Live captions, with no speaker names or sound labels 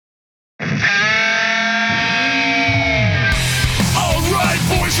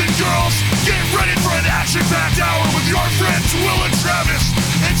and girls, get ready for an action-packed hour with your friends Will and Travis.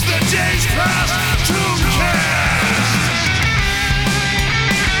 It's the Days Past Tooncast.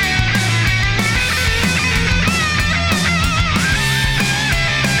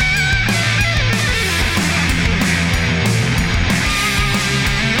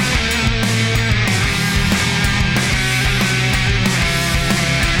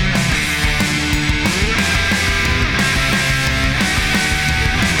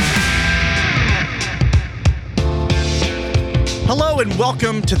 Hello and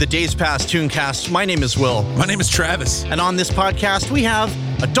welcome to the Days Past Tooncast. My name is Will. My name is Travis. And on this podcast, we have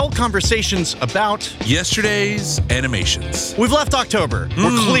adult conversations about yesterday's animations. We've left October.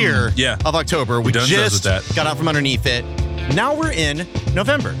 We're clear of October. We just got out from underneath it. Now we're in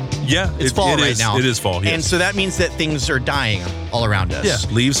November. Yeah, it's fall right now. It is fall, yes. And so that means that things are dying all around us. Yeah,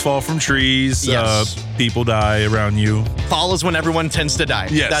 leaves fall from trees. Yes. People die around you. Fall is when everyone tends to die.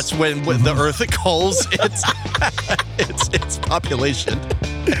 Yes. That's when the earth calls its population.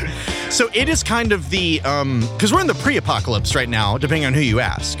 So it is kind of the, because we're in the pre-apocalypse right now, depending on who you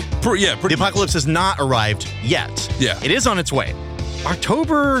ask. The apocalypse has not arrived yet. Yeah. It is on its way.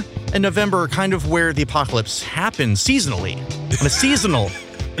 October and November are kind of where the apocalypse happens seasonally. On a seasonal,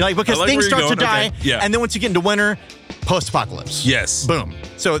 because things start to die, okay. Yeah. and then once you get into winter, post-apocalypse. Yes. Boom.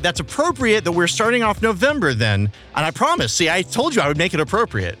 So that's appropriate that we're starting off November then, and I promise. See, I told you I would make it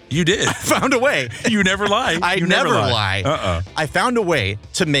appropriate. You did. I found a way. You never lie. I never lie. I found a way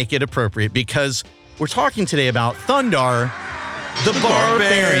to make it appropriate because we're talking today about Thundarr the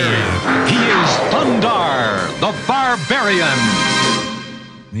Barbarian. He is Thundarr the Barbarian.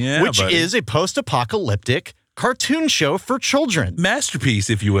 Yeah, which is a post-apocalyptic cartoon show for children. Masterpiece,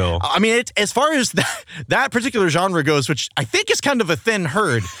 if you will. I mean, as far as that particular genre goes, which I think is kind of a thin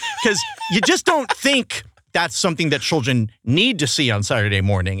herd, because you just don't think that's something that children need to see on Saturday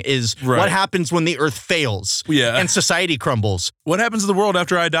morning, is what happens when the earth fails and society crumbles. What happens to the world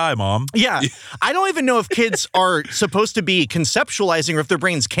after I die, Mom? Yeah. I don't even know if kids are supposed to be conceptualizing, or if their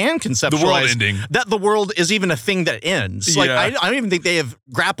brains can conceptualize the world ending. That the world is even a thing that ends. Yeah. Like, I don't even think they have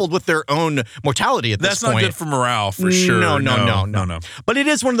grappled with their own mortality at this point. That's not good for morale, for sure. No. But it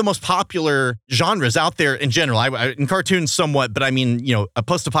is one of the most popular genres out there in general. In cartoons somewhat, but I mean,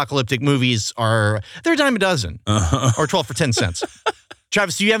 post-apocalyptic movies they're a dime a dozen, or 12 for 10 cents.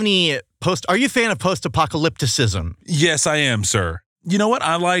 Travis, do you have any are you a fan of post-apocalypticism? Yes, I am, sir. You know what?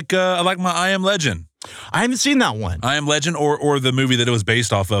 I like my I Am Legend. I haven't seen that one. I Am Legend, or the movie that it was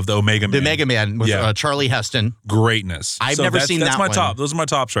based off of, the Omega Man. The Omega Man with Charlie Heston. Greatness. I've never seen that one. That's my top. Those are my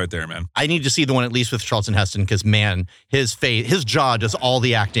tops right there, man. I need to see the one at least with Charlton Heston, because, man, his jaw does all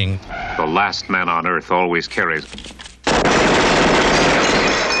the acting. The last man on Earth always carries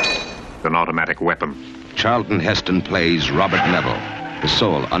an automatic weapon. Charlton Heston plays Robert Neville, the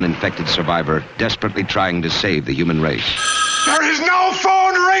sole uninfected survivor desperately trying to save the human race. There is no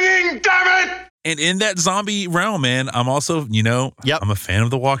phone ringing, damn it! And in that zombie realm, man, I'm also, I'm a fan of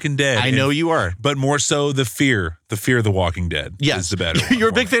The Walking Dead. I know you are. But more so the fear of The Walking Dead is the better one. You're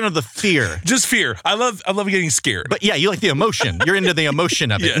a big fan of the fear. Just fear. I love getting scared. But yeah, you like the emotion. You're into the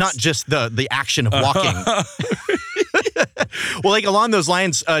emotion of it, not just the action of walking. Well, like along those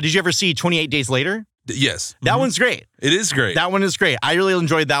lines, did you ever see 28 Days Later? Yes. That one's great. It is great. That one is great. I really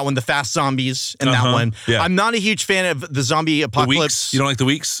enjoyed that one, the fast zombies in that one. Yeah. I'm not a huge fan of the zombie apocalypse. The Weeks? You don't like The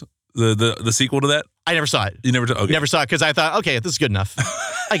Weeks? The sequel to that? I never saw it. You never okay. Never saw it because I thought, okay, this is good enough.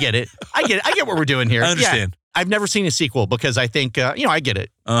 I get it. I get what we're doing here. I understand. Yeah. I've never seen a sequel because I think, I get it.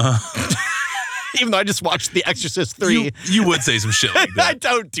 Even though I just watched The Exorcist 3. You would say some shit like that. I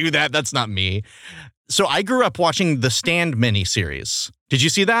don't do that. That's not me. So I grew up watching the Stand miniseries. Did you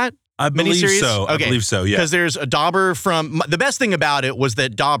see that? I believe so. Okay. I believe so, yeah. Because there's a Dauber from... The best thing about it was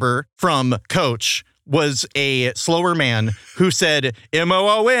that Dauber from Coach was a slower man who said,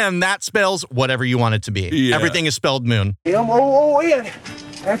 M-O-O-N, that spells whatever you want it to be. Yeah. Everything is spelled moon. M-O-O-N,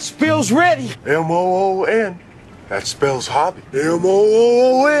 that spells ready. M-O-O-N, that spells hobby.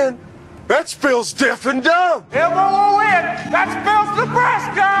 M-O-O-N, that spells deaf and dumb. M-O-O-N, that spells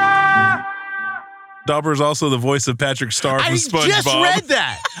Nebraska. Dauber is also the voice of Patrick Star from SpongeBob.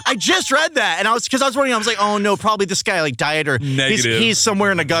 I just read that. And I was wondering, I was like, oh no, probably this guy died or he's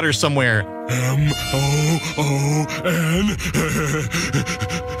somewhere in a gutter somewhere. M-O-O-N,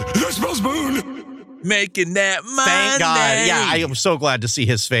 that spells moon. Making that money. Thank God. Yeah, I am so glad to see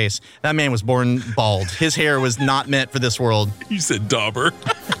his face. That man was born bald. His hair was not meant for this world. You said Dauber.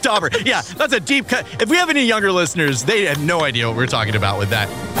 Dauber. Yeah, that's a deep cut. If we have any younger listeners, they have no idea what we're talking about with that.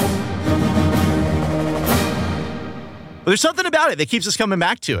 But there's something about it that keeps us coming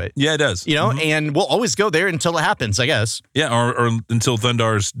back to it. Yeah, it does. You know, and we'll always go there until it happens, I guess. Yeah, or until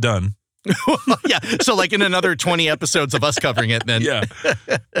Thundar's done. Yeah, so like in another 20 episodes of us covering it then. Yeah.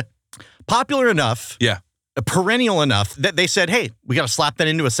 Popular enough. Yeah. Perennial enough that they said, hey, we got to slap that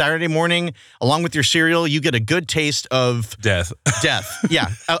into a Saturday morning. Along with your cereal, you get a good taste of death. Yeah,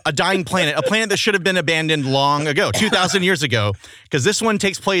 a dying planet. A planet that should have been abandoned long ago, 2,000 years ago. Because this one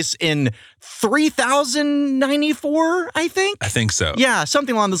takes place in 3094, I think? I think so. Yeah,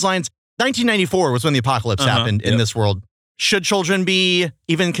 something along those lines. 1994 was when the apocalypse happened in this world. Should children be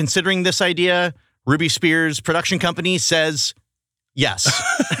even considering this idea? Ruby Spears' production company says yes.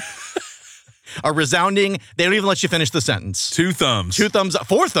 A resounding, they don't even let you finish the sentence. 2 thumbs. 2 thumbs up.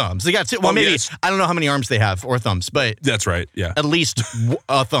 4 thumbs. They got 2. Well, maybe, yes. I don't know how many arms they have or thumbs, but. That's right, yeah. At least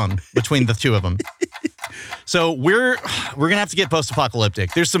a thumb between the 2 of them. So we're going to have to get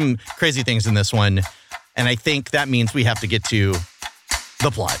post-apocalyptic. There's some crazy things in this one, and I think that means we have to get to the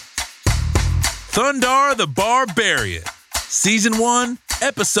plot. Thundar the Barbarian, Season 1,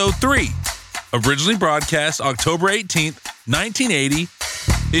 Episode 3. Originally broadcast October 18th, 1980,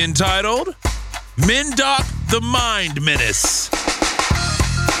 entitled Mendoc the Mind Menace.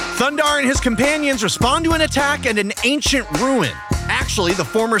 Thundar and his companions respond to an attack at an ancient ruin, actually the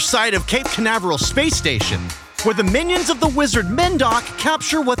former site of Cape Canaveral Space Station, where the minions of the wizard Mendoc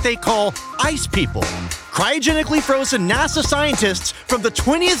capture what they call ice people, cryogenically frozen NASA scientists from the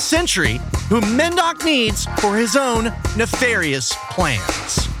 20th century who Mendoc needs for his own nefarious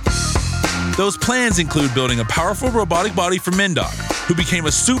plans. Those plans include building a powerful robotic body for Mendoc, who became a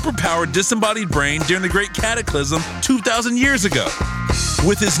superpowered disembodied brain during the Great Cataclysm 2,000 years ago.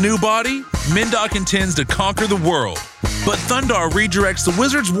 With his new body, Mendoc intends to conquer the world, but Thundar redirects the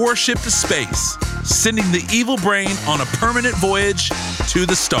wizard's warship to space, sending the evil brain on a permanent voyage to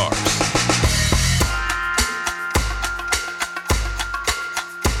the stars.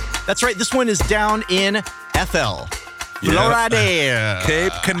 That's right, this one is down in FL. Florida.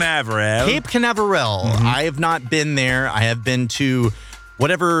 Cape Canaveral. Cape Canaveral. I have not been there. I have been to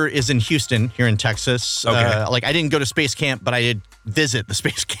whatever is in Houston here in Texas. Okay. Like I didn't go to space camp, but I did visit the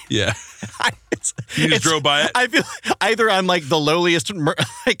space camp. Yeah. You just drove by it? I feel either I'm like the lowliest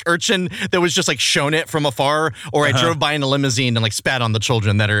like urchin that was just like shown it from afar, or I drove by in a limousine and like spat on the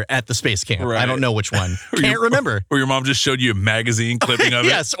children that are at the space camp. Right. I don't know which one. Can't remember. Or your mom just showed you a magazine clipping of it.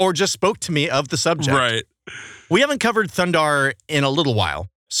 Yes, or just spoke to me of the subject. Right. We haven't covered Thundar in a little while,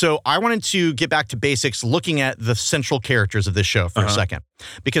 so I wanted to get back to basics looking at the central characters of this show for a second,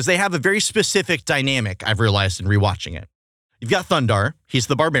 because they have a very specific dynamic I've realized in rewatching it. You've got Thundar. He's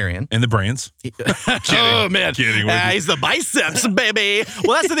the barbarian. And the brains. Oh, man. Kidding. He's the biceps, baby.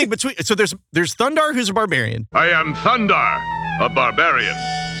 Well, that's the thing between... So there's Thundar, who's a barbarian. I am Thundar, a barbarian.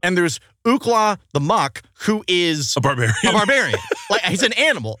 And there's Ookla the Muck, who is... A barbarian. Like, he's an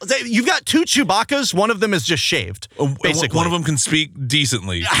animal. You've got 2 Chewbaccas. One of them is just shaved, basically. One of them can speak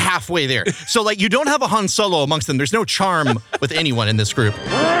decently. Halfway there. So, like, you don't have a Han Solo amongst them. There's no charm with anyone in this group.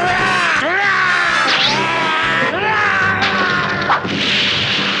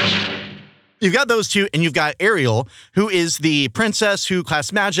 You've got those 2, and you've got Ariel, who is the princess who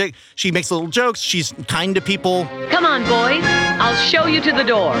class magic. She makes little jokes. She's kind to people. Come on, boys. I'll show you to the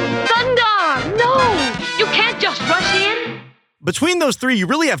door. Thundar! No! You can't just rush in. Between those 3, you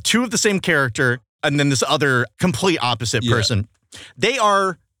really have 2 of the same character, and then this other complete opposite person. They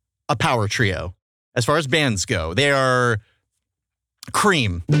are a power trio, as far as bands go. They are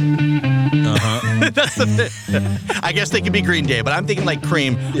Cream. That's the thing. I guess they could be Green Day, but I'm thinking like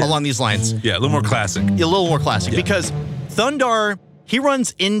Cream along these lines. Yeah, a little more classic. A little more classic, because Thundar, he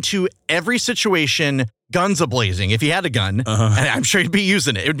runs into every situation guns a-blazing. If he had a gun, and I'm sure he'd be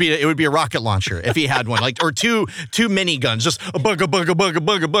using it. It would be a rocket launcher if he had one, like, or two mini guns, just a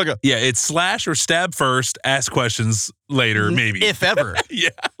bugga. Yeah, it's slash or stab first, ask questions later, maybe. If ever. Yeah.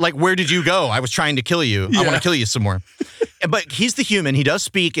 Like, where did you go? I was trying to kill you. I want to kill you some more. But he's the human. He does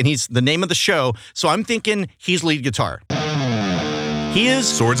speak, and he's the name of the show. So I'm thinking he's lead guitar. He is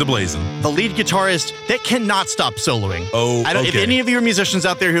Swords A-blazing. The lead guitarist that cannot stop soloing. Oh, okay. If any of you are musicians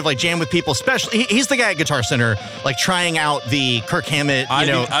out there who've like jammed with people, especially, he's the guy at Guitar Center, like trying out the Kirk Hammett,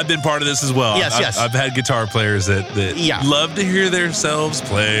 I've been part of this as well. Yes. I've had guitar players that love to hear themselves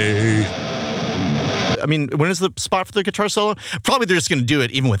play. I mean, when is the spot for the guitar solo? Probably they're just going to do it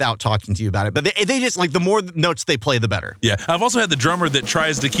even without talking to you about it. But they just, like, the more notes they play, the better. Yeah. I've also had the drummer that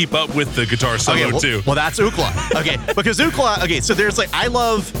tries to keep up with the guitar solo, too. Well, that's Ookla. Okay. Because Ookla, so there's like, I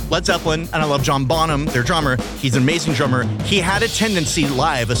love Led Zeppelin and I love John Bonham, their drummer. He's an amazing drummer. He had a tendency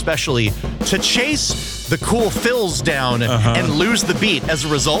live, especially, to chase the cool fills down and lose the beat. As a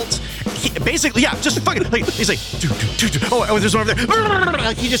result, basically, yeah, just fucking, like, he's like, oh, there's one over there.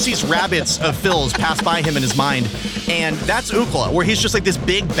 Like, he just sees rabbits of Phil's pass by him in his mind. And that's Ookla, where he's just like this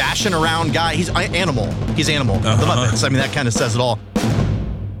big bashing around guy. He's animal. He's animal. The Muppets. I mean, that kind of says it all.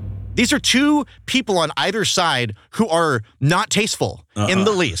 These are two people on either side who are not tasteful in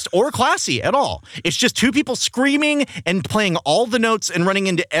the least or classy at all. It's just two people screaming and playing all the notes and running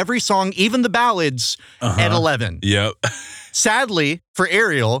into every song, even the ballads, at 11. Yep. Sadly, for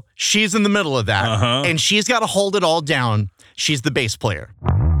Ariel, she's in the middle of that, and she's got to hold it all down. She's the bass player.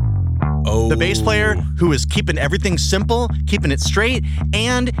 Oh. The bass player who is keeping everything simple, keeping it straight,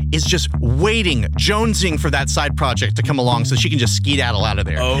 and is just waiting, jonesing for that side project to come along so she can just skedaddle out of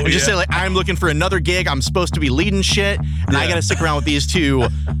there. Oh, and just say, like, I'm looking for another gig. I'm supposed to be leading shit, and I got to stick around with these two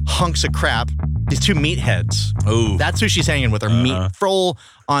hunks of crap, these two meatheads. Oh. That's who she's hanging with, her full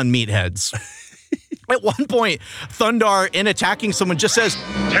on meatheads. At one point, Thundar, in attacking someone, just says,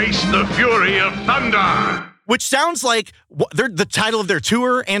 Taste the fury of thunder. which sounds like the title of their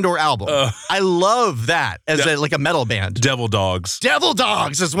tour and or album. I love that as like a metal band. Devil Dogs. Devil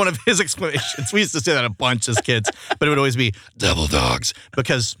Dogs is one of his explanations. We used to say that a bunch as kids, but it would always be Devil Dogs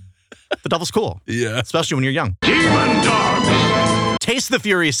because the devil's cool. Yeah. Especially when you're young. Demon Dogs. Taste the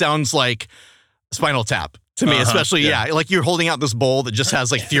Fury sounds like Spinal Tap to me, especially, like you're holding out this bowl that just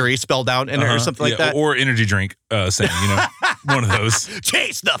has like Fury spelled out in it or something like that. Or energy drink saying, one of those.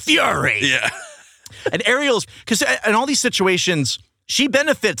 Taste the Fury. Yeah. And Ariel's, because in all these situations, she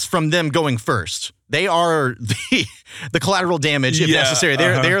benefits from them going first. They are the collateral damage if necessary.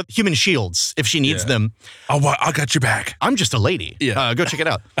 They're human shields if she needs them. Oh, I got your back. I'm just a lady. Yeah. Go check it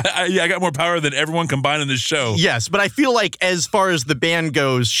out. I got more power than everyone combined in this show. Yes, but I feel like as far as the band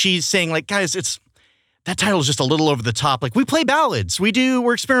goes, she's saying like, guys, that title is just a little over the top. Like we play ballads.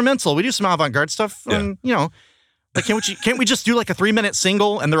 We're experimental. We do some avant-garde stuff. Yeah. And, like, can't we just do like a 3-minute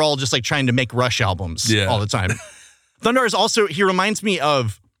single? And they're all just like trying to make Rush albums all the time. Thundar is also, he reminds me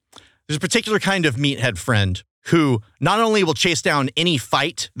of, there's a particular kind of meathead friend who not only will chase down any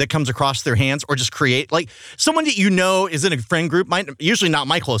fight that comes across their hands or just create, like someone that is in a friend group, usually not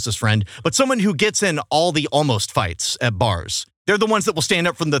my closest friend, but someone who gets in all the almost fights at bars. They're the ones that will stand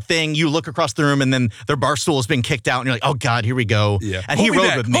up from the thing. You look across the room and then their bar stool has been kicked out and you're like, oh God, here we go. Yeah. And he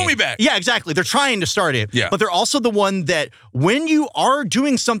rode with me. Hold me back. Yeah, exactly. They're trying to start it. Yeah. But they're also the one that when you are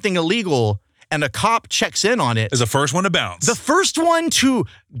doing something illegal and a cop checks in on it, Is the first one to bounce. the first one to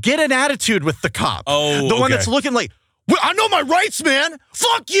get an attitude with the cop. Oh, the one okay. that's looking like, well, I know my rights, man.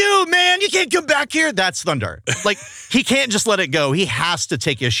 Fuck you, man. You can't come back here. That's Thundar. Like, he can't just let it go. He has to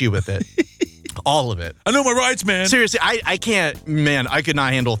take issue with it. All of it. I know my rights, man. Seriously, I can't, man, I could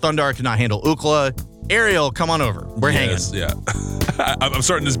not handle Thundar. I could not handle Ookla. Ariel, come on over. We're hanging. Yeah. I'm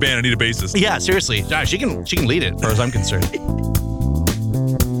starting this band. I need a bassist. Yeah, seriously. She can lead it as far as I'm concerned.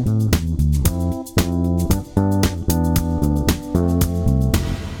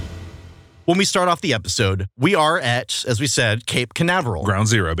 When we start off the episode, we are at, as we said, Cape Canaveral. Ground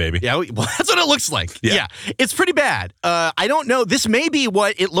zero, baby. Yeah, well, that's what it looks like. Yeah. It's pretty bad. I don't know. This may be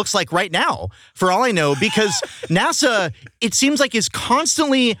what it looks like right now, for all I know, because NASA, it seems like, is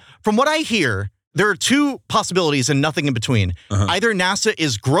constantly, from what I hear, there are two possibilities and nothing in between. Either NASA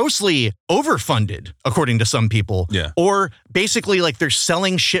is grossly overfunded, according to some people, or basically like they're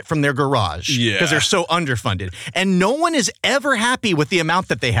selling shit from their garage because they're so underfunded. And no one is ever happy with the amount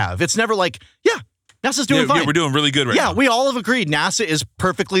that they have. It's never like, NASA's doing fine. Yeah, we're doing really good right now. Yeah, we all have agreed NASA is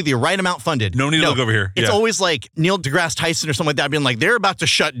perfectly the right amount funded. No need to look over here. It's Yeah. always like Neil deGrasse Tyson or something like that being like, they're about to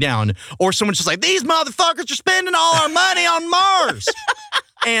shut down. Or someone's just like, these motherfuckers are spending all our money on Mars.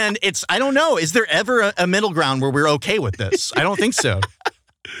 And I don't know, is there ever a middle ground where we're okay with this? I don't think so.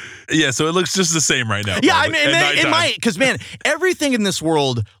 Yeah, so it looks just the same right now. Yeah, I probably, mean, at it nighttime. might, because, man, everything in this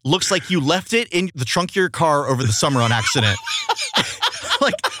world looks like you left it in the trunk of your car over the summer on accident.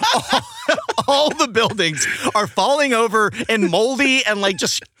 Like, all the buildings are falling over and moldy and, like,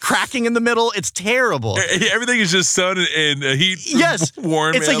 just cracking in the middle. It's terrible. Everything is just sun and heat. Yes.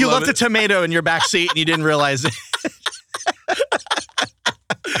 Warm. It's like you left a tomato in your back seat and you didn't realize it.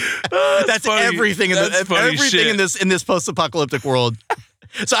 That's funny. everything in this post-apocalyptic world.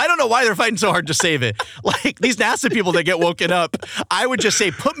 So I don't know why they're fighting so hard to save it. Like these NASA people that get woken up, I would just say,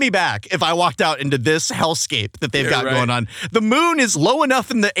 put me back if I walked out into this hellscape that they've got going on. The moon is low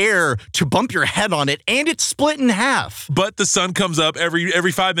enough in the air to bump your head on it, and it's split in half. But the sun comes up every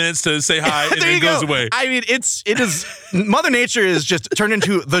 5 minutes to say hi and then goes away. I mean, it is Mother Nature is just turned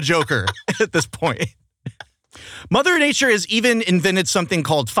into the Joker at this point. Mother Nature has even invented something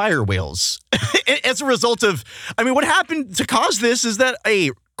called fire whales. As a result of, I mean, what happened to cause this is that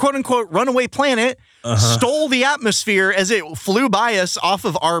a quote-unquote runaway planet stole the atmosphere as it flew by us off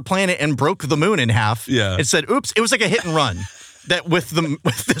of our planet and broke the moon in half. Yeah. It said, oops, it was like a hit and run. That with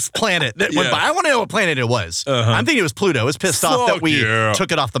this planet that went by. I want to know what planet it was. I'm thinking it was Pluto. It was pissed off that we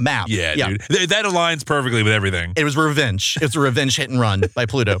took it off the map. Yeah, dude. That aligns perfectly with everything. It was revenge. It was a revenge hit and run by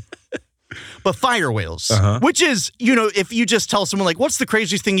Pluto. But fire whales, which is, if you just tell someone, like, what's the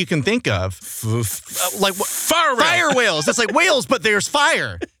craziest thing you can think of? Fire whales. It's like whales, but there's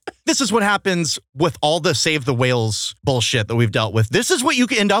fire. This is what happens with all the Save the Whales bullshit that we've dealt with. This is what you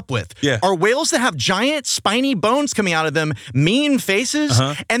can end up with. Yeah. Are whales that have giant spiny bones coming out of them, mean faces,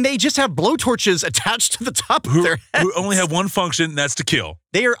 and they just have blowtorches attached to the top of their heads. Who only have one function, and that's to kill.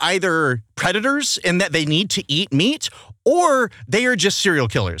 They are either predators in that they need to eat meat, or they are just serial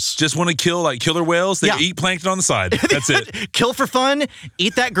killers. Just want to kill like killer whales. They eat plankton on the side. That's it. Kill for fun,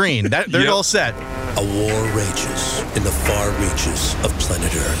 eat that green. They're all set. A war rages in the far reaches of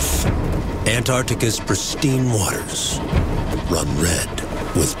planet Earth. Antarctica's pristine waters run red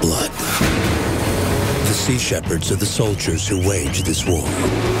with blood. The sea shepherds are the soldiers who wage this war.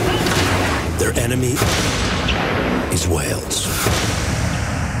 Their enemy is whales.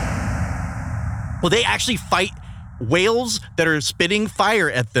 Well, they actually fight whales that are spitting fire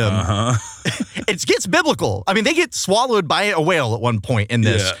at them. It gets biblical. I mean, they get swallowed by a whale at one point in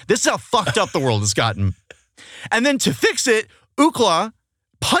this. Yeah. This is how fucked up the world has gotten. And then to fix it, Ookla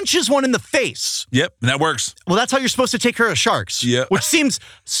punches one in the face. Yep, and that works. Well, that's how you're supposed to take care of sharks. Yeah. Which seems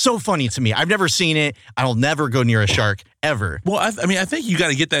so funny to me. I've never seen it. I'll never go near a shark ever. Well, I mean, I think you got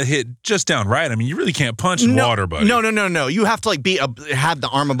to get that hit just down right. I mean, you really can't punch in water, buddy. No. You have to like have the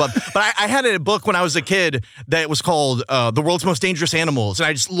arm above. But I had a book when I was a kid that was called The World's Most Dangerous Animals, and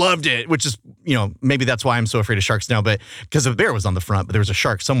I just loved it, which is, maybe that's why I'm so afraid of sharks now, but because a bear was on the front, but there was a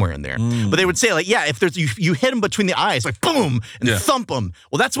shark somewhere in there. But they would say like, if there's you hit him between the eyes, like boom, and thump him.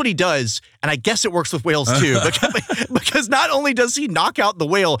 Well, that's what he does, and I guess it works with whales too, because not only does he knock out the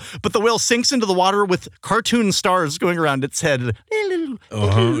whale, but the whale sinks into the water with cartoon stars going around its head.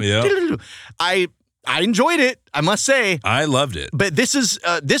 I enjoyed it, I must say. I loved it. But this is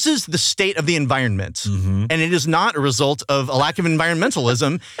the state of the environment. And it is not a result of a lack of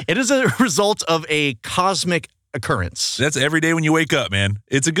environmentalism. It is a result of a cosmic occurrence. That's every day when you wake up, man.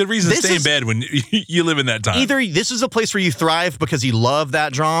 It's a good reason to stay in bed when you live in that time. Either this is a place where you thrive because you love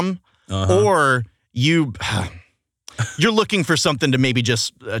that drum, or you're looking for something to maybe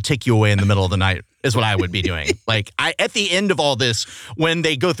just take you away in the middle of the night, is what I would be doing. Like, at the end of all this, when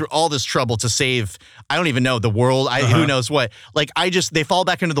they go through all this trouble to save, I don't even know, the world, who knows what, like, they fall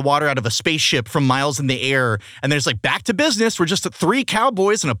back into the water out of a spaceship from miles in the air, and there's like, back to business. We're just 3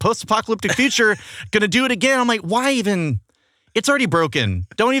 cowboys in a post-apocalyptic future, gonna do it again. I'm like, why even? It's already broken.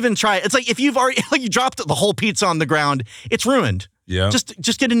 Don't even try it. It's like if you've already, you dropped the whole pizza on the ground, it's ruined. Yeah.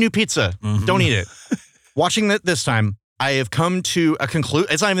 Just get a new pizza. Don't eat it. Watching this time, I have come to a conclusion.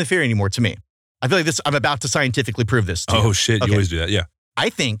 It's not even a theory anymore to me. I feel like I'm about to scientifically prove this to you. Oh, shit. You always do that. Yeah. I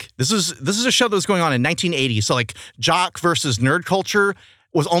think this is a show that was going on in 1980. So like jock versus nerd culture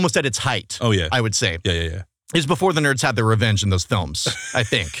was almost at its height. Oh, yeah. I would say. Yeah. It was before the nerds had their revenge in those films, I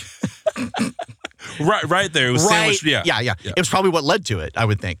think. Right there. It was sandwiched. Yeah. It was probably what led to it, I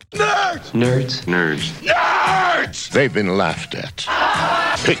would think. Nerds! They've been laughed at,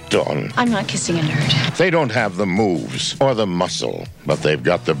 picked on. I'm not kissing a nerd. They don't have the moves or the muscle, but they've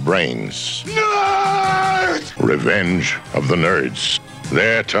got the brains. Nerds! Revenge of the Nerds.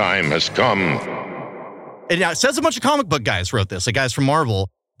 Their time has come. And now it says a bunch of comic book guys wrote this, like guys from Marvel,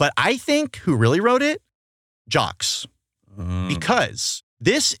 but I think who really wrote it? Jocks. Because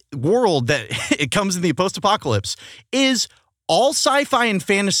this world that it comes in the post-apocalypse is all sci-fi and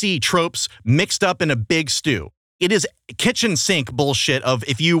fantasy tropes mixed up in a big stew. It is kitchen sink bullshit of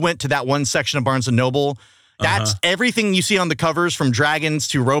if you went to that one section of Barnes & Noble, that's everything you see on the covers, from dragons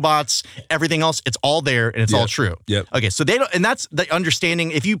to robots, everything else, it's all there and it's all true. Yep. Okay, so they don't, and that's the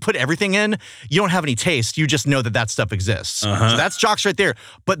understanding. If you put everything in, you don't have any taste. You just know that stuff exists. So that's Jocks right there.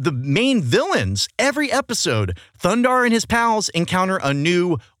 But the main villains, every episode, Thundar and his pals encounter a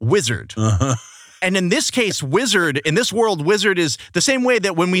new wizard. And in this case, in this world, wizard is the same way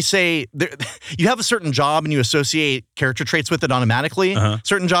that when we say you have a certain job and you associate character traits with it automatically.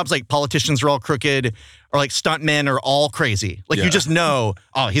 Certain jobs, like politicians are all crooked, or like stuntmen are all crazy. Like you just know,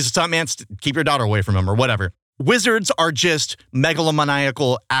 oh, he's a stuntman, keep your daughter away from him or whatever. Wizards are just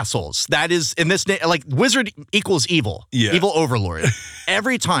megalomaniacal assholes. That is, in this, like, wizard equals evil. Yeah. Evil overlord.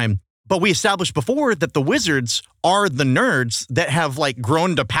 Every time. But we established before that the wizards are the nerds that have like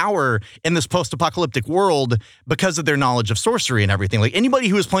grown to power in this post-apocalyptic world because of their knowledge of sorcery and everything. Like anybody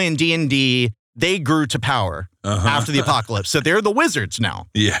who was playing D&D they grew to power after the apocalypse. So they're the wizards now.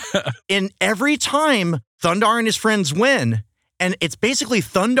 Yeah. And every time Thundar and his friends win, and it's basically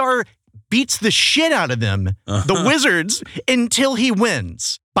Thundar beats the shit out of them, the wizards, until he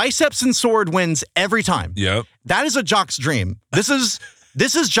wins. Biceps and sword wins every time. Yep. That is a jock's dream. This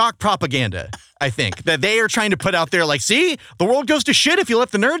is jock propaganda, I think, that they are trying to put out there like, see, the world goes to shit if you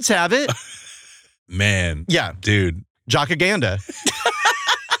let the nerds have it. Man. Yeah. Dude. Jockaganda.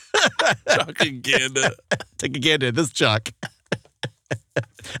 Jockaganda. Take a gander at this jock.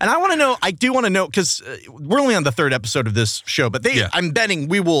 And I do want to know, because we're only on the 3rd episode of this show, but I'm betting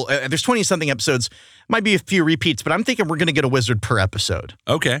we will, there's 20-something episodes, might be a few repeats, but I'm thinking we're going to get a wizard per episode.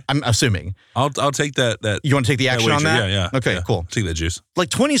 Okay. I'm assuming. I'll take that. You want to take the action on that? Yeah. Okay, cool. Take that juice. Like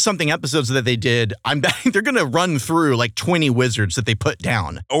 20-something episodes that they did, I'm betting they're going to run through like 20 wizards that they put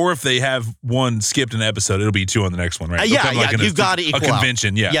down. Or if they have one skipped an episode, it'll be 2 on the next one, right? You've got to equal a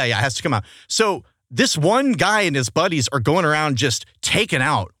convention, out. Yeah, it has to come out. So this one guy and his buddies are going around just taking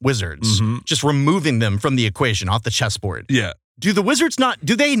out wizards, just removing them from the equation off the chessboard. Yeah. Do the wizards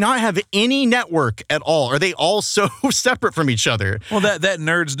do they not have any network at all? Are they all so separate from each other? Well, that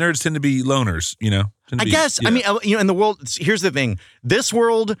nerds tend to be loners, you know? I guess. Yeah. I mean, in the world, here's the thing. This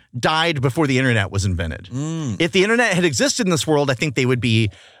world died before the internet was invented. If the internet had existed in this world, I think they would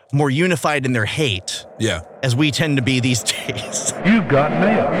be more unified in their hate. Yeah. As we tend to be these days. You got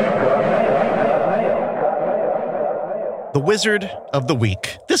mail. The Wizard of the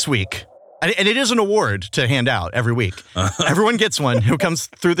Week. This week. And it is an award to hand out every week. Everyone gets one who comes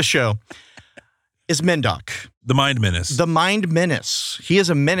through the show. Is Mendoc. The Mind Menace. The Mind Menace. He is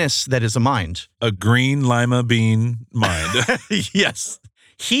a menace that is a mind. A green lima bean mind. Yes.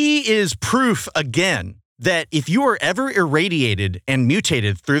 He is proof again that if you are ever irradiated and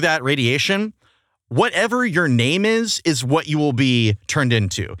mutated through that radiation, whatever your name is what you will be turned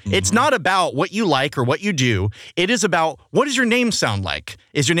into. It's not about what you like or what you do. It is about, what does your name sound like?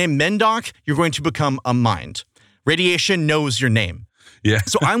 Is your name Mendoc? You're going to become a mind. Radiation knows your name. Yeah.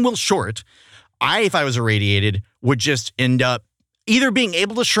 So I'm Will Short. If I was irradiated, would just end up either being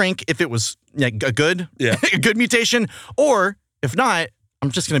able to shrink if it was a good mutation, or if not,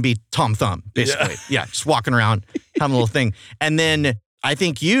 I'm just going to be Tom Thumb, basically. Yeah, just walking around, having a little thing. And then I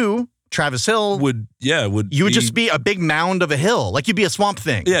think you, Travis Hill, would just be a big mound of a hill, like you'd be a swamp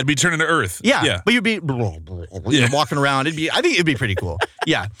thing. Yeah, it'd be turning to earth. Yeah. But you'd be walking around. I think it'd be pretty cool.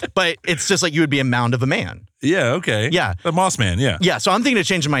 Yeah, but it's just like you would be a mound of a man. Yeah. Okay. Yeah, a moss man. Yeah. Yeah. So I'm thinking of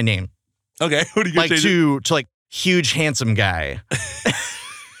changing my name. Okay. What are you gonna change to like huge handsome guy?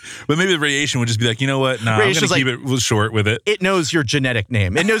 But maybe the radiation would just be like, you know what? Nah, I'm gonna keep it short with it. It knows your genetic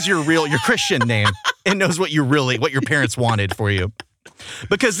name. It knows your Christian name. It knows what your parents wanted for you.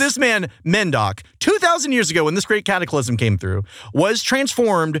 Because this man, Mendoc, 2,000 years ago when this great cataclysm came through, was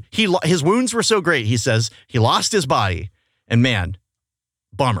transformed. His wounds were so great, he says, he lost his body. And man,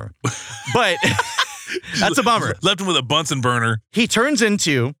 bummer. But that's a bummer. Left him with a Bunsen burner. He turns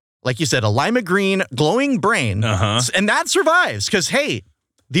into, like you said, a lima green glowing brain. And that survives because, hey,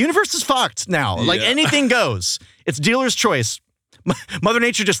 the universe is fucked now. Like anything goes. It's dealer's choice. Mother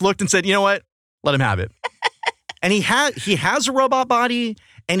Nature just looked and said, you know what? Let him have it. And he has a robot body,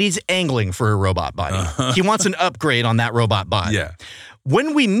 and he's angling for a robot body. He wants an upgrade on that robot body. Yeah.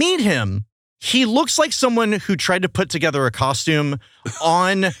 When we meet him, he looks like someone who tried to put together a costume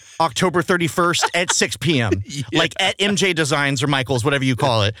on October 31st at 6 p.m. Like at MJ Designs or Michaels, whatever you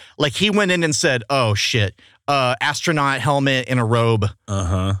call it. Like he went in and said, oh, shit. Astronaut helmet and a robe.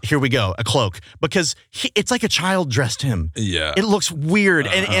 Here we go, a cloak. Because it's like a child dressed him. Yeah. It looks weird.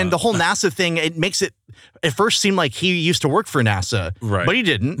 And the whole NASA thing, it makes it at first seem like he used to work for NASA. Right. But he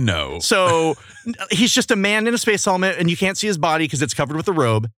didn't. No. So he's just a man in a space helmet and you can't see his body because it's covered with a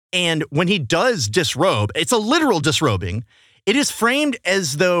robe. And when he does disrobe, it's a literal disrobing. It is framed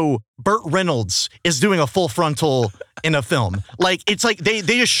as though Burt Reynolds is doing a full frontal in a film. Like, it's like they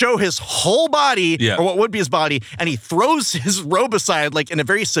just show his whole body, or what would be his body, and he throws his robe aside, like in a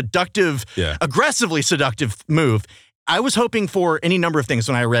very seductive, aggressively seductive move. I was hoping for any number of things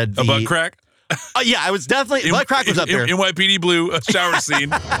when I read the... A butt crack? Yeah, I was definitely... butt crack was up there. NYPD Blue, a shower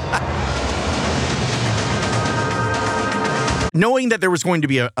scene. Knowing that there was going to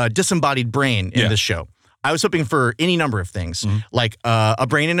be a disembodied brain in this show, I was hoping for any number of things, like a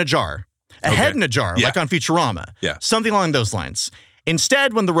brain in a jar, a head in a jar, like on Futurama, something along those lines.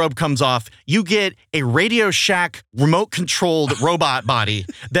 Instead, when the robe comes off, you get a Radio Shack remote-controlled robot body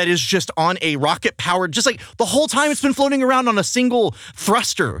that is just on a rocket-powered, just like the whole time it's been floating around on a single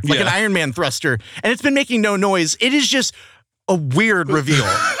thruster, like an Iron Man thruster, and it's been making no noise. It is just a weird reveal.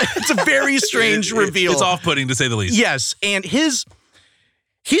 It's a very strange reveal. It's off-putting, to say the least. Yes, and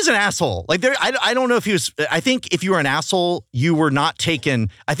he He's an asshole. Like I don't know if he was. I think if you were an asshole, you were not taken.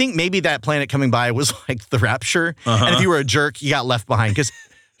 I think maybe that planet coming by was like the Rapture, and if you were a jerk, you got left behind because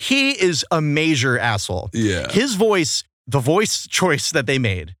he is a major asshole. Yeah, his voice, the voice choice that they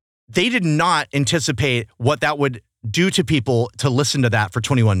made, they did not anticipate what that would do to people to listen to that for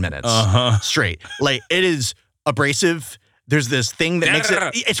 21 minutes straight. Like it is abrasive. There's this thing that makes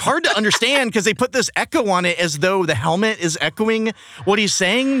it's hard to understand because they put this echo on it as though the helmet is echoing what he's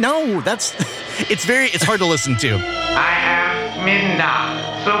saying. No, it's hard to listen to. I am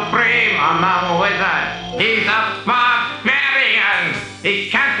Minda, supreme among wizards. He's a barbarian. He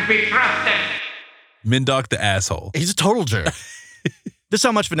can't be trusted. Mindok the asshole. He's a total jerk. This is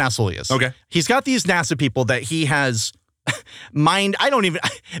how much of an asshole he is. Okay. He's got these NASA people that he has mind.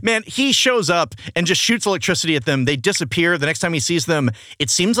 Man, he shows up and just shoots electricity at them. They disappear. The next time he sees them, it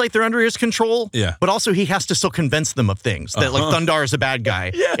seems like they're under his control. Yeah. But also he has to still convince them of things that like Thundar is a bad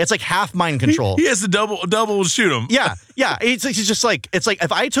guy. Yeah. It's like half mind control. He has to double shoot him. Yeah. Yeah. It's just like, it's like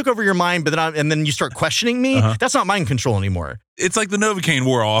if I took over your mind, but then you start questioning me, that's not mind control anymore. It's like the Novocaine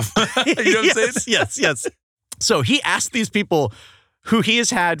wore off. You know what I'm saying? Yes. So he asked these people who he has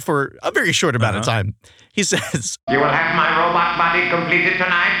had for a very short amount of time. He says, "You will have my robot body completed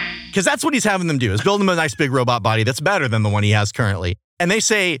tonight." Because that's what he's having them do, is build him a nice big robot body that's better than the one he has currently. And they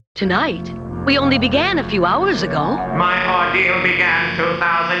say, "Tonight? We only began a few hours ago." "My ordeal began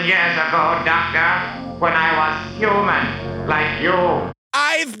 2,000 years ago, Doctor, when I was human, like you."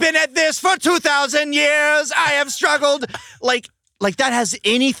 "I've been at this for 2,000 years. I have struggled." Like that has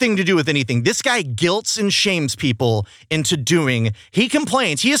anything to do with anything. This guy guilts and shames people into doing. He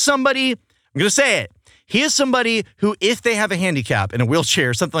complains. He is somebody, I'm going to say it. He is somebody who, if they have a handicap in a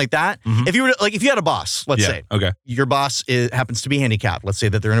wheelchair, something like that, if you had a boss, let's say, okay, your boss happens to be handicapped. Let's say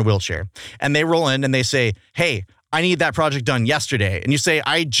that they're in a wheelchair and they roll in and they say, "Hey, I need that project done yesterday." And you say,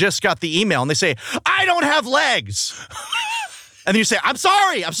 "I just got the email." And they say, "I don't have legs." And then you say, I'm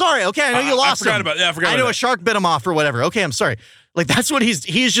sorry. Okay, I know you lost him. I forgot I know a shark bit him off or whatever. Okay, I'm sorry. Like that's what he's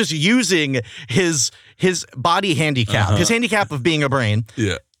just using his body handicap, his handicap of being a brain,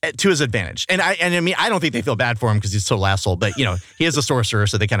 to his advantage. And I mean, I don't think they feel bad for him because he's a total asshole. But he is a sorcerer,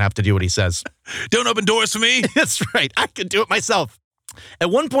 so they kind of have to do what he says. Don't open doors for me. That's right. I could do it myself. At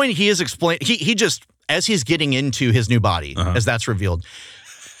one point, he is explained. He just, as he's getting into his new body, as that's revealed,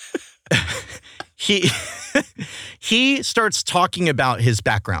 he starts talking about his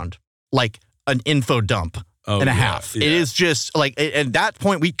background like an info dump. And a half. Yeah. It is just like at that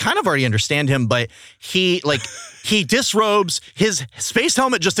point we kind of already understand him, but he disrobes, his space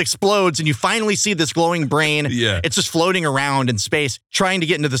helmet just explodes, and you finally see this glowing brain. Yeah, it's just floating around in space, trying to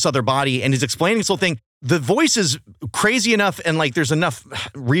get into this other body, and he's explaining this whole thing. The voice is crazy enough, and like there's enough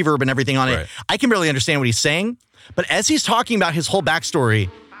reverb and everything on it. I can barely understand what he's saying, but as he's talking about his whole backstory,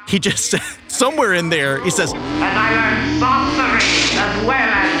 he just somewhere in there he says, "And I learned sorcery as well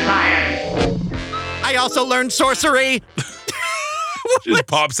as science." "I also learned sorcery." Just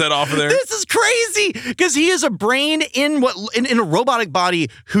pops that off of there. This is crazy because he is a brain in a robotic body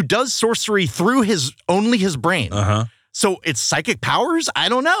who does sorcery through only his brain. So it's psychic powers? I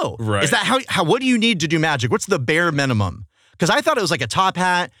don't know. Right. Is that how? What do you need to do magic? What's the bare minimum? Because I thought it was like a top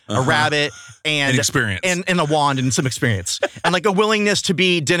hat, a rabbit, and experience, and a wand and some experience, and like a willingness to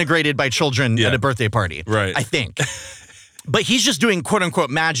be denigrated by children at a birthday party. Right. I think. But he's just doing quote unquote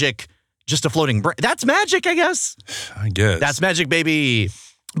magic. Just a floating brain. That's magic, I guess. I guess. That's magic, baby.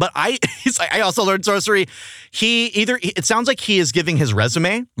 But he's like, I also learned sorcery. It sounds like he is giving his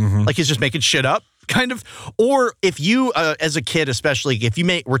resume, like he's just making shit up, kind of. Or if you, as a kid especially, if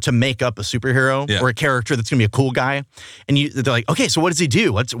you were to make up a superhero or a character that's going to be a cool guy, and they're like, okay, so what does he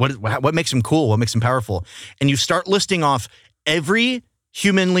do? What makes him cool? What makes him powerful? And you start listing off every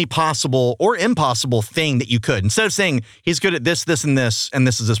humanly possible or impossible thing that you could. Instead of saying he's good at this, this, and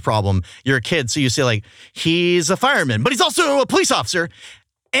this is his problem, you're a kid, so you say like, he's a fireman, but he's also a police officer,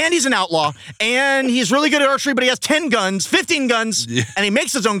 and he's an outlaw, and he's really good at archery, but he has 10 guns, 15 guns, and he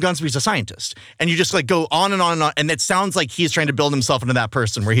makes his own guns, but he's a scientist. And you just like go on and on and on, and it sounds like he's trying to build himself into that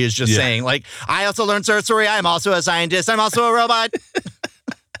person where he is just saying like, I also learned sorcery, I'm also a scientist, I'm also a robot.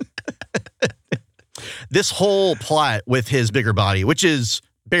 This whole plot with his bigger body, which is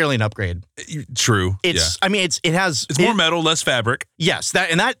barely an upgrade. True. I mean, it's more metal, less fabric. Yes,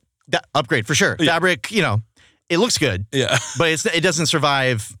 that upgrade for sure. Fabric, it looks good. Yeah. But it doesn't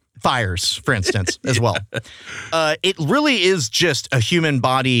survive fires, for instance, as well. It really is just a human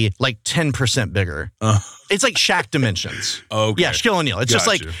body, like 10% bigger. It's like Shaq dimensions. Okay. Yeah, Shaquille O'Neal. It's just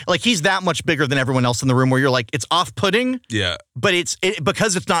like he's that much bigger than everyone else in the room where you're like, it's off-putting. Yeah. But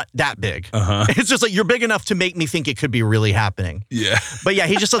because it's not that big. It's just like, you're big enough to make me think it could be really happening. Yeah. But yeah,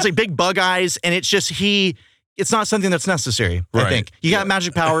 he just has like big bug eyes, and it's just it's not something that's necessary, I think. You got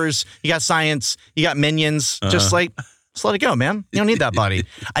magic powers, you got science, you got minions. Just let it go, man. You don't need that body.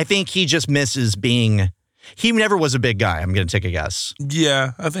 I think he just misses being... He never was a big guy, I'm going to take a guess.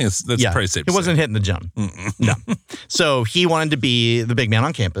 Yeah, I think that's pretty safe to He wasn't hitting the gym. No. So he wanted to be the big man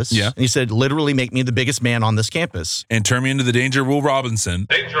on campus. Yeah. And he said, literally make me the biggest man on this campus. And turn me into the Danger Will Robinson.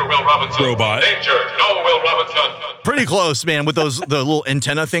 Danger, Will Robinson. Robot. Danger, no, Will Robinson. Pretty close, man, with the little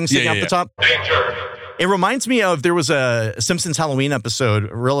antenna things sticking out the top. Danger. It reminds me of, there was a Simpsons Halloween episode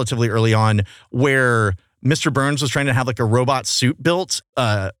relatively early on where Mr. Burns was trying to have like a robot suit built.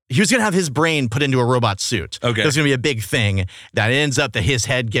 He was going to have his brain put into a robot suit. Okay. There's going to be a big thing that ends up that his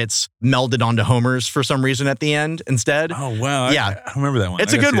head gets melded onto Homer's for some reason at the end instead. Oh, wow. Yeah. I remember that one.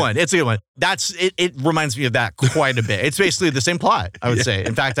 It's a good one. It's a good one. It reminds me of that quite a bit. It's basically the same plot, I would say.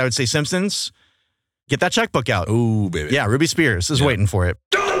 In fact, I would say Simpsons, get that checkbook out. Ooh, baby. Yeah, Ruby Spears is waiting for it.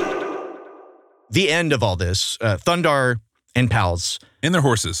 The end of all this, Thundar and pals. And their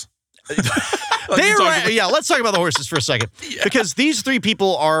horses. Let's talk about the horses for a second. Yeah. Because these three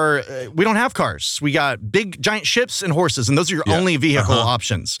people we don't have cars. We got big, giant ships and horses, and those are your only vehicle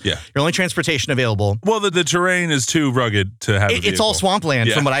options. Yeah. Your only transportation available. Well, the terrain is too rugged to have a vehicle. It's all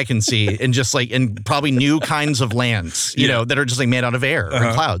swampland from what I can see, and just like, and probably new kinds of lands, you know, that are just like made out of air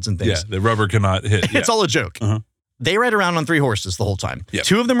and clouds and things. Yeah, the rubber cannot hit. It's all a joke. They ride around on 3 horses the whole time. Yep.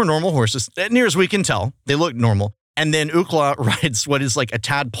 2 of them are normal horses, near as we can tell. They look normal. And then Ookla rides what is like a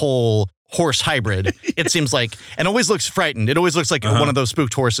tadpole horse hybrid, it seems like, and always looks frightened. It always looks like one of those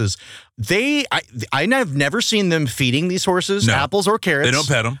spooked horses. I've never seen them feeding these horses apples or carrots. They don't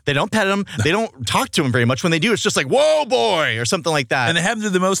pet them. They don't pet them. No. They don't talk to them very much. When they do, it's just like, whoa, boy, or something like that. And they have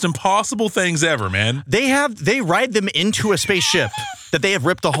the most impossible things ever, man. They ride them into a spaceship that they have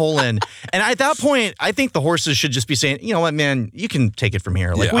ripped a hole in. And at that point, I think the horses should just be saying, you know what, man, you can take it from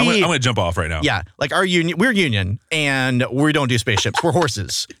here. Like I'm going to jump off right now. Yeah, like we're union, and we don't do spaceships. We're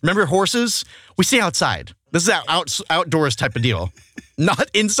horses. Remember horses? We stay outside. This is outdoors type of deal, not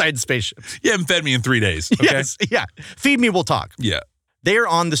inside spaceships. You haven't fed me in 3 days. Okay? Yes, yeah. Feed me, we'll talk. Yeah. They're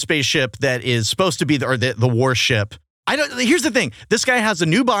on the spaceship that is supposed to be the warship. Here's the thing. This guy has a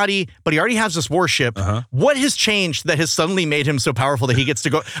new body, but he already has this warship. What has changed that has suddenly made him so powerful that he gets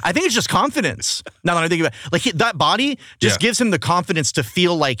to go? I think it's just confidence. Now that I think about it, like that body just gives him the confidence to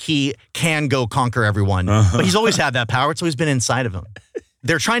feel like he can go conquer everyone. But he's always had that power. It's always been inside of him.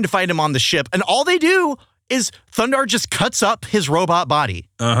 They're trying to fight him on the ship, and all they do is Thundar just cuts up his robot body.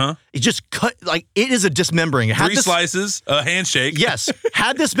 It just it is a dismembering. 3 slices, a handshake. Yes.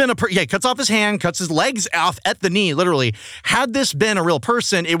 Had this been cuts off his hand, cuts his legs off at the knee, literally. Had this been a real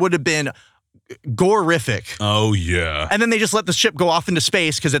person, it would have been gore-rific. Oh, yeah. And then they just let the ship go off into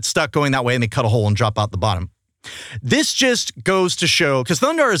space because it's stuck going that way, and they cut a hole and drop out the bottom. This just goes to show, because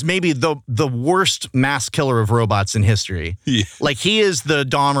Thundar is maybe the worst mass killer of robots in history. Yeah. Like, he is the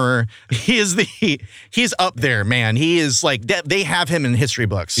Dahmer. He's up there, man. He is like, they have him in history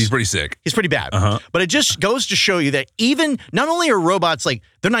books. He's pretty sick. He's pretty bad. But it just goes to show you that even, not only are robots like,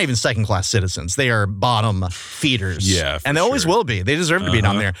 they're not even second-class citizens. They are bottom feeders. Yeah, and they always will be. They deserve to be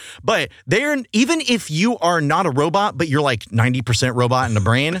down there. But even if you are not a robot, but you're like 90% robot in the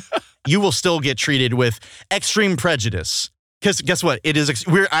brain, you will still get treated with extreme prejudice. Because guess what?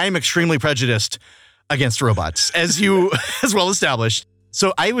 I am extremely prejudiced against robots, as well established.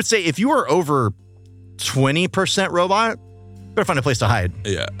 So I would say if you are over 20% robot, better find a place to hide.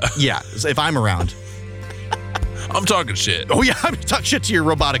 Yeah. Yeah. If I'm around. I'm talking shit. Oh, yeah. I'm talking shit to your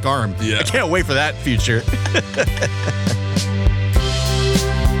robotic arm. Yeah. I can't wait for that future.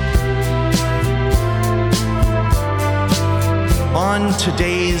 On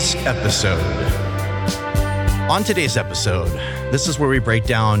today's episode, this is where we break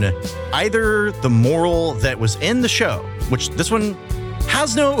down either the moral that was in the show, which this one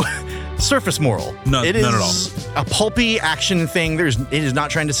has no surface moral. None at all. A pulpy action thing. It is not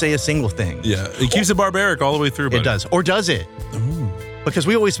trying to say a single thing. Yeah, it keeps it barbaric all the way through. It does. Or does it? Ooh. Because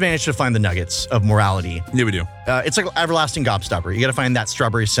we always manage to find the nuggets of morality. Yeah, we do. It's like everlasting gobstopper. You got to find that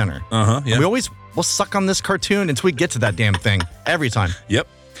strawberry center. Yeah. We'll suck on this cartoon until we get to that damn thing every time. Yep.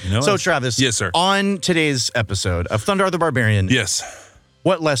 So, Travis. Yes, sir. On today's episode of Thundar the Barbarian. Yes.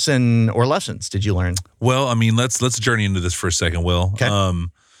 What lesson or lessons did you learn? Well, I mean, let's journey into this for a second, Will. Okay.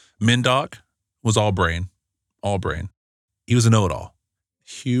 Mindoc was all brain. He was a know-it-all.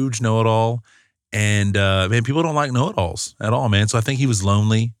 huge know-it-all. And, man, people don't like know-it-alls at all, man. So I think he was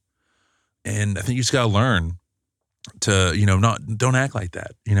lonely. And I think you just got to learn to, don't act like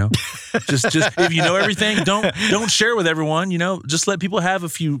that, just if you know everything, don't share with everyone, just let people have a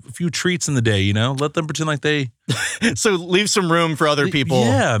few treats in the day, let them pretend like they. So leave some room for other people.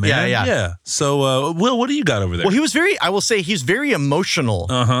 Yeah, man. Yeah. So, Will, what do you got over there? Well, I will say he's very emotional.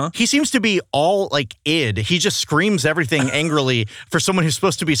 He seems to be all like id. He just screams everything angrily for someone who's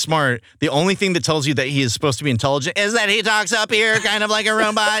supposed to be smart. The only thing that tells you that he is supposed to be intelligent is that he talks up here kind of like a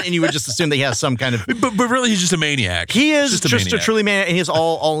robot, and you would just assume that he has some kind of. But really, he's just a maniac. He is just a truly maniac, and he's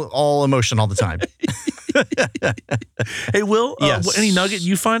all emotion all the time. Hey, Will, yes. Any nugget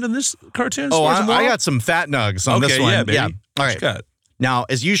you find in this cartoon? Oh, I got some fat nugs on this one. Yeah, baby. Yeah. All right. Now,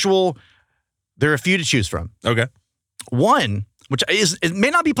 as usual, there are a few to choose from. Okay. One, which it may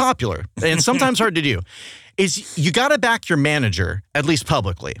not be popular and sometimes hard to do, is you got to back your manager, at least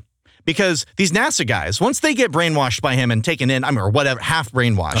publicly. Because these NASA guys, once they get brainwashed by him and taken in, or whatever, half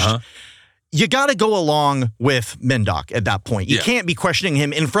brainwashed, you got to go along with Mindoc at that point. You can't be questioning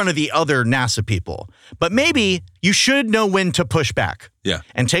him in front of the other NASA people. But maybe you should know when to push back. Yeah.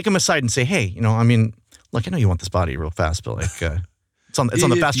 And take him aside and say, hey, look, I know you want this body real fast, but it's on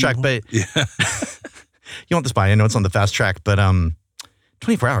the fast track, but you want this body. I know it's on the fast track, but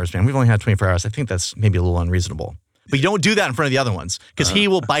 24 hours, man. We've only had 24 hours. I think that's maybe a little unreasonable. But you don't do that in front of the other ones because he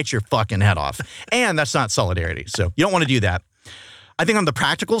will bite your fucking head off. And that's not solidarity. So you don't want to do that. I think on the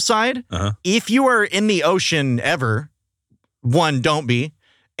practical side, if you are in the ocean ever, one, don't be.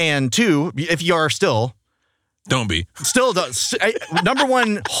 And two, if you are still, don't be. Still, number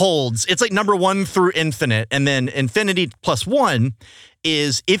one holds. It's like number one through infinite. And then infinity plus one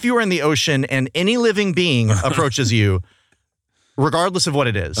is if you are in the ocean and any living being approaches you, regardless of what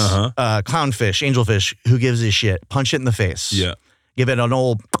it is, clownfish, angelfish, who gives a shit, punch it in the face. Yeah. Give it an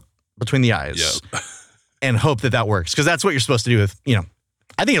old between the eyes. Yep. And hope that works. Because that's what you're supposed to do with,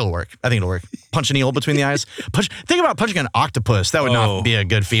 I think it'll work. Punch an eel between the eyes. Think about punching an octopus. That would not be a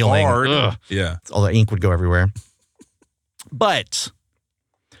good feeling. Hard. Ugh. Yeah. All the ink would go everywhere. But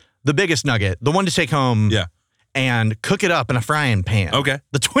the biggest nugget, the one to take home and cook it up in a frying pan. Okay.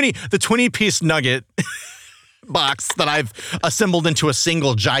 The 20-piece nugget box that I've assembled into a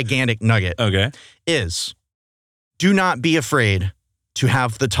single gigantic nugget is do not be afraid to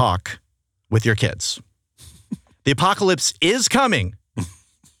have the talk with your kids. The apocalypse is coming.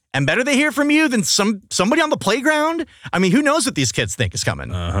 And better they hear from you than somebody on the playground. I mean, who knows what these kids think is coming?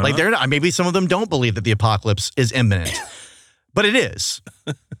 Like maybe some of them don't believe that the apocalypse is imminent, but it is.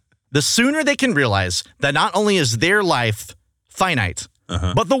 The sooner they can realize that not only is their life finite,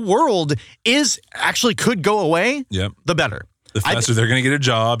 but the world could go away, the better. The faster they're going to get a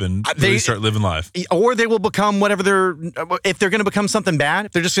job and really start living life. Or they will become whatever if they're going to become something bad,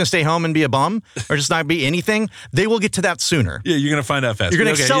 if they're just going to stay home and be a bum or just not be anything, they will get to that sooner. Yeah, you're going to find out faster. You're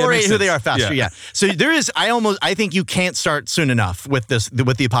going to accelerate who they are faster, So I think you can't start soon enough with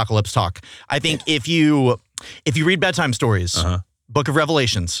the apocalypse talk. I think if you read bedtime stories, Book of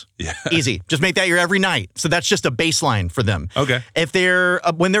Revelations. Yeah. Easy. Just make that your every night. So that's just a baseline for them. Okay. If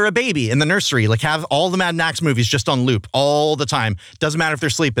when they're a baby in the nursery, like have all the Mad Max movies just on loop all the time. Doesn't matter if they're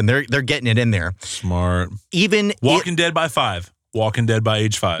sleeping. They're getting it in there. Smart. Even Walking Dead by 5. Walking Dead by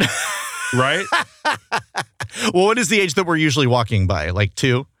age 5. Right? Well, what is the age that we're usually walking by? Like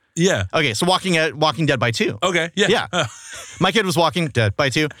 2? Yeah. Okay, so Walking Dead by 2. Okay. Yeah. My kid was Walking Dead by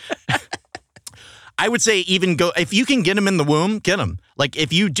 2. I would say even go if you can get them in the womb, get them. Like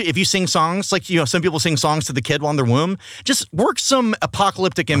if you sing songs, like some people sing songs to the kid while in their womb, just work some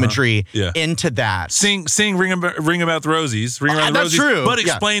apocalyptic imagery into that. Sing Ring About the Rosies. Ring Around the Rosies. That's true. But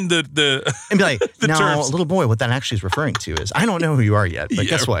explain the and be like, the now, terms. Little boy, what that actually is referring to is I don't know who you are yet, but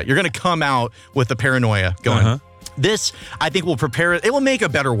guess what? You're going to come out with the paranoia going. This, I think, will prepare it. It will make a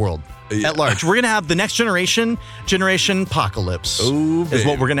better world at large. We're going to have the next generation apocalypse is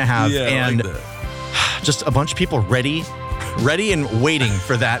what we're going to have. And just a bunch of people ready and waiting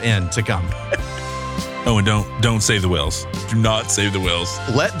for that end to come. Oh, and don't save the whales. Do not save the whales.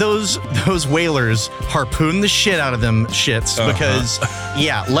 Let those whalers harpoon the shit out of them shits because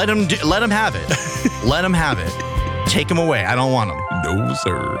let them have it. Let them have it. Take them away. I don't want them. No,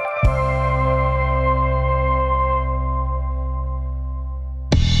 sir.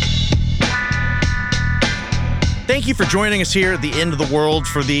 Thank you for joining us here at the End of the World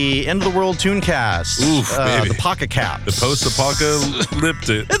for the End of the World Tooncast. Oof, baby. The Pocket Caps. The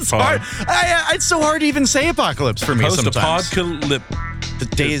post-apocalyptic. It's hard. It's so hard to even say apocalypse for me sometimes. Post-apocalyptic. The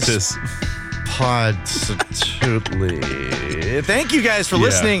days Positively. Thank you guys for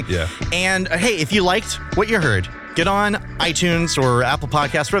listening. Yeah. And hey, if you liked what you heard, get on iTunes or Apple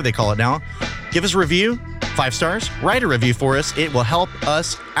Podcasts, whatever they call it now. Give us a review, 5 stars. Write a review for us. It will help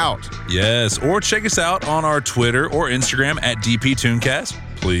us out. Yes, or check us out on our Twitter or Instagram at DPTuneCast,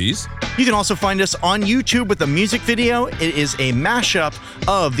 please. You can also find us on YouTube with a music video. It is a mashup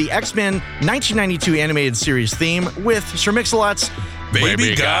of the X-Men 1992 animated series theme with Sir Mix-a-Lot's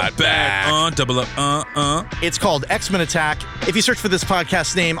Baby Got Back. Double up, It's called X-Men Attack. If you search for this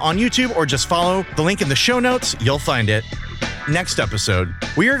podcast name on YouTube or just follow the link in the show notes, you'll find it. Next episode,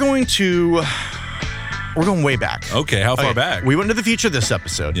 we're going way back. Okay, how far back? We went into the future this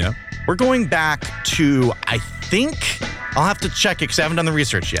episode. Yeah. We're going back to, I think, I'll have to check it because I haven't done the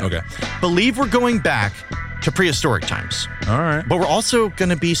research yet. Okay. Believe we're going back to prehistoric times. All right. But we're also going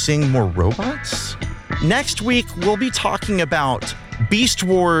to be seeing more robots. Next week, we'll be talking about Beast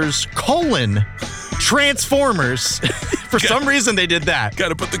Wars, Transformers. For some reason, they did that.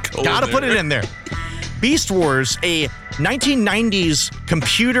 Gotta put the colon Gotta put it in there. Beast Wars, a 1990s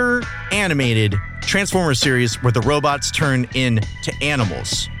computer animated Transformers series where the robots turn into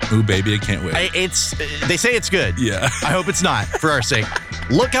animals. Ooh, baby, I can't wait. They say it's good. Yeah. I hope it's not, for our sake.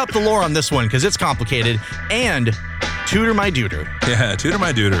 Look up the lore on this one because it's complicated. And tutor my duder. Yeah, tutor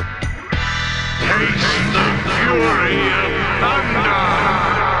my duder. Taste the fury of thunder.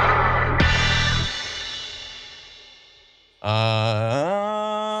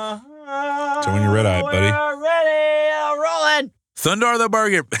 So when you're red-eyed, buddy. We're ready. Rolling. Thundar the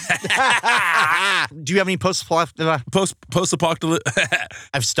Bargain. Do you have any post-apocalyptic?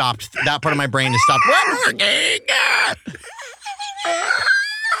 I've stopped. That part of my brain has stopped working.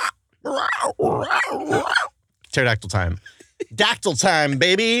 Pterodactyl time. Dactyl time,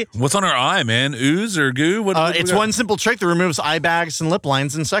 baby. What's on our eye, man? Ooze or goo? What It's one simple trick that removes eye bags and lip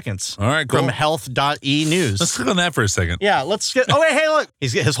lines in seconds. All right, cool. From health.e news. Let's click on that for a second. Yeah, let's get. Oh, wait, hey, look.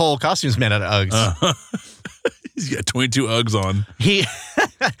 His whole costume's made out of Uggs. He's got 22 Uggs on. He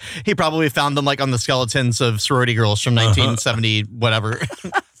probably found them like on the skeletons of sorority girls from 1970, whatever.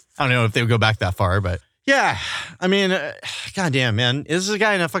 I don't know if they would go back that far, but yeah. I mean, goddamn, man. This is a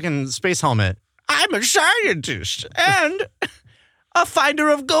guy in a fucking space helmet. I'm a scientist and a finder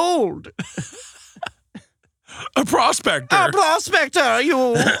of gold. A prospector. A prospector, you.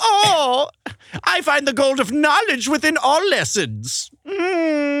 Oh, I find the gold of knowledge within all lessons.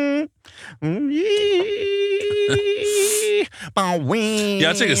 Yeah, I'll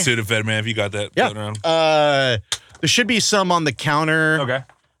take a Sudafed, man, if you got that floating around. There should be some on the counter. Okay.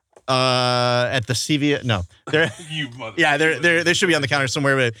 At the CV. No. They're, they should be on the counter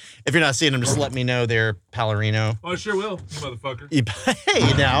somewhere, but if you're not seeing them, just let me know they're Palorino. Oh, I sure will, you motherfucker.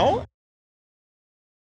 Hey, now.